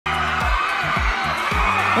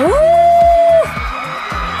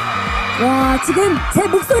와, 지금 제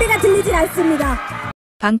목소리가 들리질 않습니다.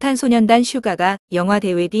 방탄소년단 슈가가 영화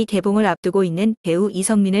대외비 개봉을 앞두고 있는 배우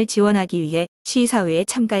이성민을 지원하기 위해 시사회에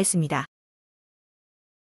참가했습니다.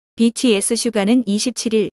 BTS 슈가는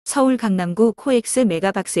 27일 서울 강남구 코엑스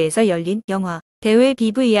메가박스에서 열린 영화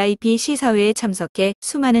대외비 VIP 시사회에 참석해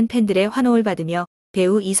수많은 팬들의 환호를 받으며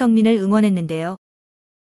배우 이성민을 응원했는데요.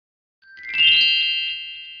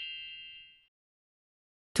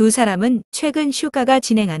 두 사람은 최근 슈가가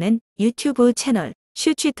진행하는 유튜브 채널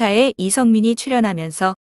슈취타에 이성민이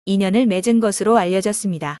출연하면서 인연을 맺은 것으로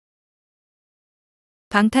알려졌습니다.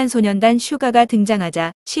 방탄소년단 슈가가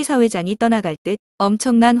등장하자 시사회장이 떠나갈 듯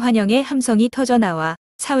엄청난 환영의 함성이 터져나와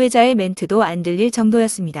사회자의 멘트도 안 들릴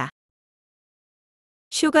정도였습니다.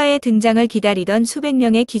 슈가의 등장을 기다리던 수백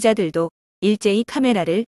명의 기자들도 일제히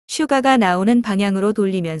카메라를 슈가가 나오는 방향으로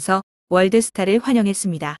돌리면서 월드스타를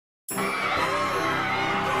환영했습니다.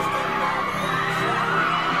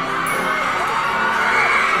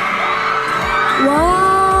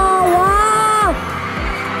 와,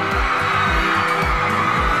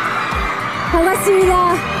 반갑습니다.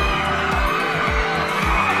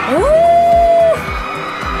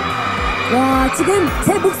 와, 지금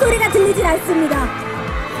제 목소리가 들리질 않습니다.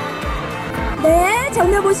 네,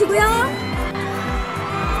 정면 보시고요.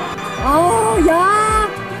 야,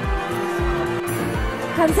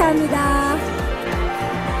 감사합니다.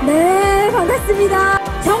 네,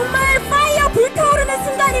 반갑습니다. 정말 파이어 불타오르는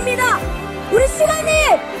순간입니다. 우리 슈가님!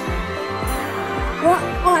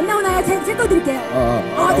 안 나오나요? 제 거 드릴게요.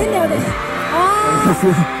 됐네요, 네.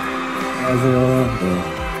 안녕하세요.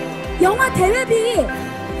 네. 영화 대외비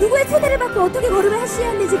누구의 초대를 받고 어떻게 걸음을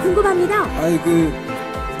하시었는지 궁금합니다.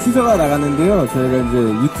 티저가 나갔는데요. 저희가 이제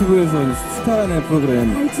유튜브에서 스타라는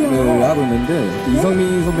프로그램을 하고 있는데 네?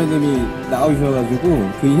 이성민 선배님이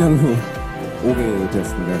나오셔가지고 그 인연으로 오게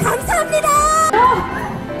되었습니다. 감사합니다.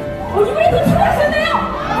 얼굴이 도착하셨네요.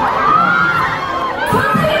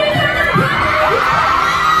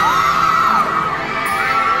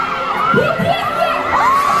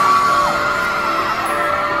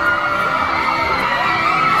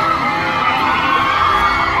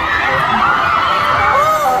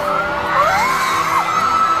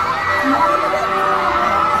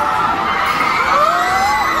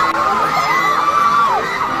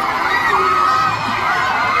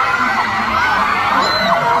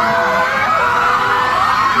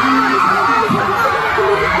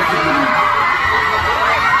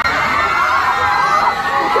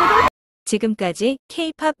 지금까지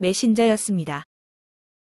K-팝 메신저였습니다.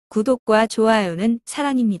 구독과 좋아요는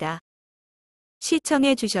사랑입니다.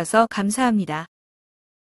 시청해 주셔서 감사합니다.